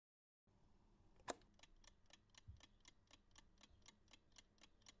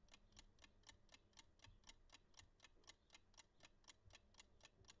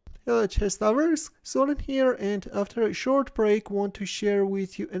Hello chess lovers, Soren here, and after a short break want to share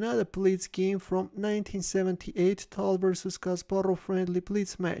with you another blitz game from 1978 Tal vs Kasparov friendly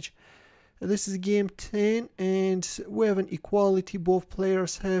blitz match. This is game 10 and we have an equality, both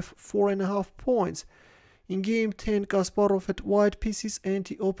players have 4.5 points. In game 10 Kasparov had white pieces and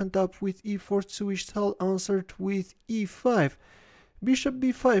he opened up with e4, to which Tal answered with e5. Bishop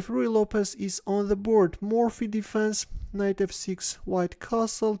b5, Ruy Lopez is on the board. Morphy defense, knight f6, white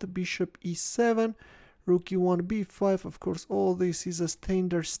castled, bishop e7, rook e1, b5. Of course, all this is a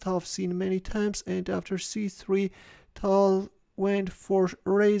standard stuff seen many times. And after c3, Tal went for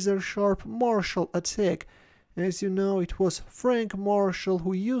razor sharp martial attack. As you know, it was Frank Marshall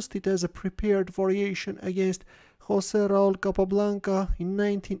who used it as a prepared variation against José Raúl Capablanca in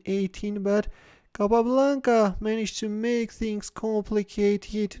 1918, but Capablanca managed to make things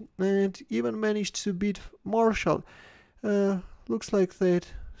complicated and even managed to beat Marshall. Looks like that.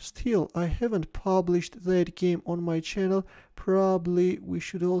 Still, I haven't published that game on my channel. Probably we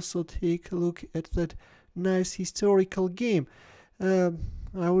should also take a look at that nice historical game.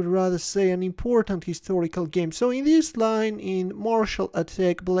 I would rather say an important historical game. So in this line, in Marshall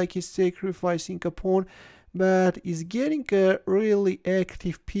attack, black is sacrificing a pawn, but is getting a really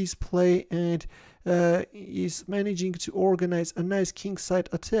active piece play and is managing to organize a nice kingside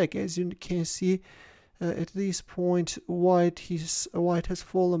attack. As you can see, at this point white has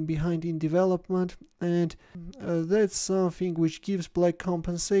fallen behind in development, and that's something which gives black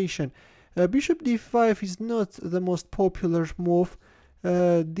compensation. Bishop d5 is not the most popular move.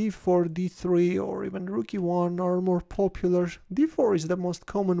 d4, d3 or even rook e1 are more popular. d4 is the most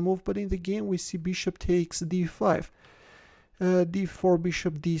common move, but in the game we see bishop takes d5, d4,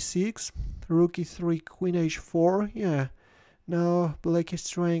 bishop d6, rook e3, queen h4. Yeah, now black is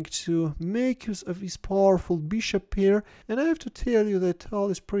trying to make use of his powerful bishop pair, and I have to tell you that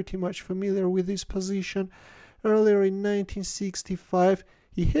Tal is pretty much familiar with this position. Earlier in 1965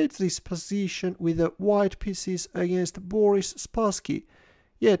 he had this position with the white pieces against Boris Spassky.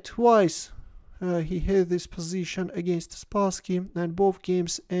 Yeah, twice he had this position against Spassky, and both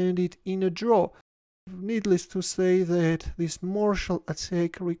games ended in a draw. Needless to say that this Marshall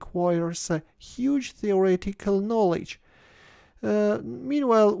attack requires a huge theoretical knowledge.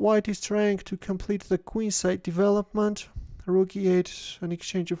 Meanwhile, white is trying to complete the queenside development. Rook e8, an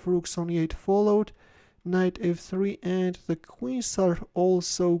exchange of rooks on e8 followed. Knight f3, and the queens are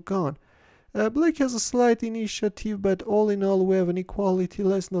also gone. Black has a slight initiative, but all in all we have an equality.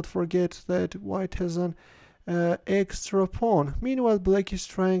 Let's not forget that white has an extra pawn. Meanwhile, black is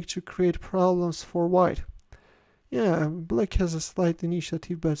trying to create problems for white. Yeah, black has a slight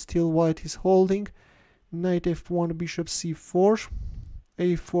initiative, but still white is holding. Knight f1, bishop c4,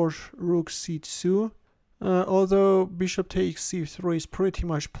 a4, rook c2. Although bishop takes c3 is pretty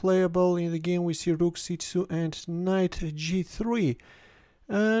much playable, in the game we see rook c2 and knight g3.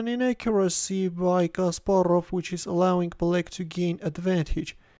 An inaccuracy by Kasparov, which is allowing black to gain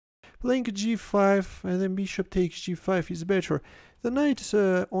advantage. Playing g5 and then bishop takes g5 is better. The knight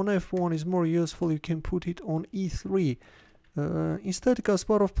on f1 is more useful, you can put it on e3. Instead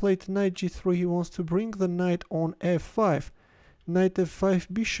Kasparov played knight g3, he wants to bring the knight on f5. Knight f5,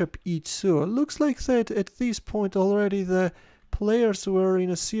 bishop e2. Looks like that at this point already the players were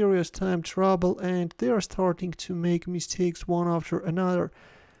in a serious time trouble and they are starting to make mistakes one after another.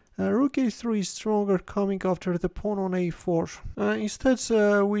 Rook a3 is stronger, coming after the pawn on a4.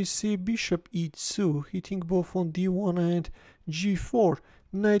 Instead we see bishop e2 hitting both on d1 and g4.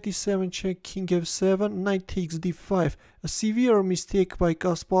 Knight e7 check, king f7, knight takes d5. A severe mistake by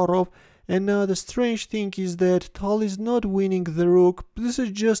Kasparov. And now the strange thing is that Tal is not winning the rook. This is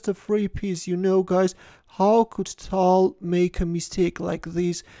just a free piece, you know, guys. How could Tal make a mistake like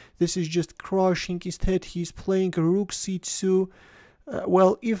this? This is just crushing. Instead he's playing a rook c2.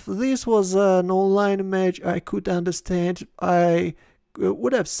 Well, if this was an online match, I could understand. I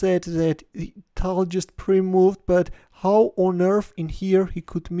would have said that Tal just pre-moved, but how on earth in here he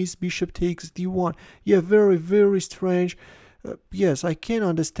could miss bishop takes d1? Yeah, very, very strange. Yes, I can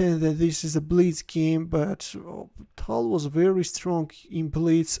understand that this is a blitz game, but Tal was very strong in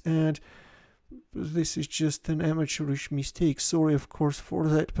blitz and this is just an amateurish mistake. Sorry, of course, for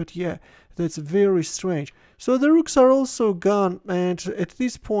that, but yeah, that's very strange. So the rooks are also gone, and at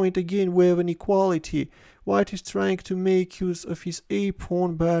this point again we have an equality. White is trying to make use of his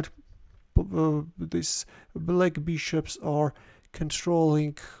a-pawn, but these black bishops are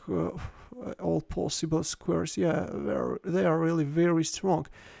controlling all possible squares. Yeah, they are really very strong.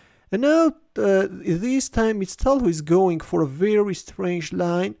 And now this time it's Tal who is going for a very strange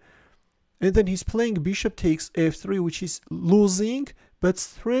line. And then he's playing bishop takes f3, which is losing. But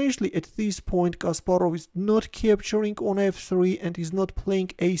strangely, at this point, Kasparov is not capturing on f3 and is not playing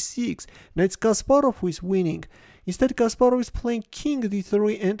a6. Now it's Kasparov who is winning. Instead, Kasparov is playing king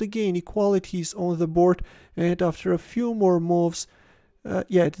d3, and again, equality is on the board. And after a few more moves,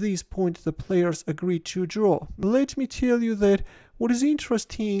 at this point, the players agreed to draw. Let me tell you that what is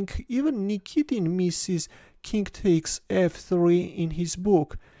interesting, even Nikitin misses king takes f3 in his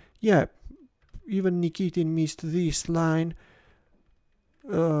book. Yeah, even Nikitin missed this line.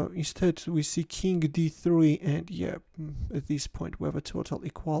 Instead, we see king d3, and yeah, at this point we have a total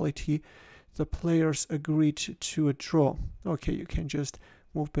equality. The players agreed to a draw. Okay, you can just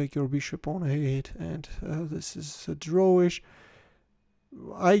move back your bishop on a8, and this is a drawish.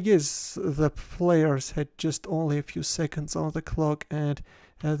 I guess the players had just only a few seconds on the clock, and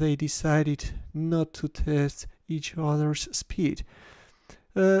they decided not to test each other's speed.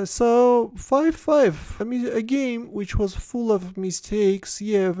 So 5-5, I mean, a game which was full of mistakes,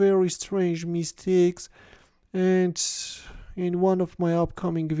 yeah, very strange mistakes, and in one of my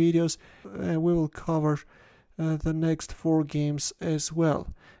upcoming videos we will cover the next 4 games as well.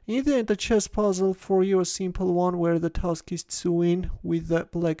 In the end, a chess puzzle for you, a simple one where the task is to win with the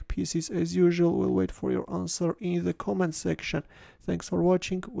black pieces as usual. We'll wait for your answer in the comment section. Thanks for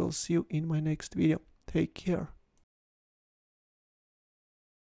watching, we'll see you in my next video. Take care.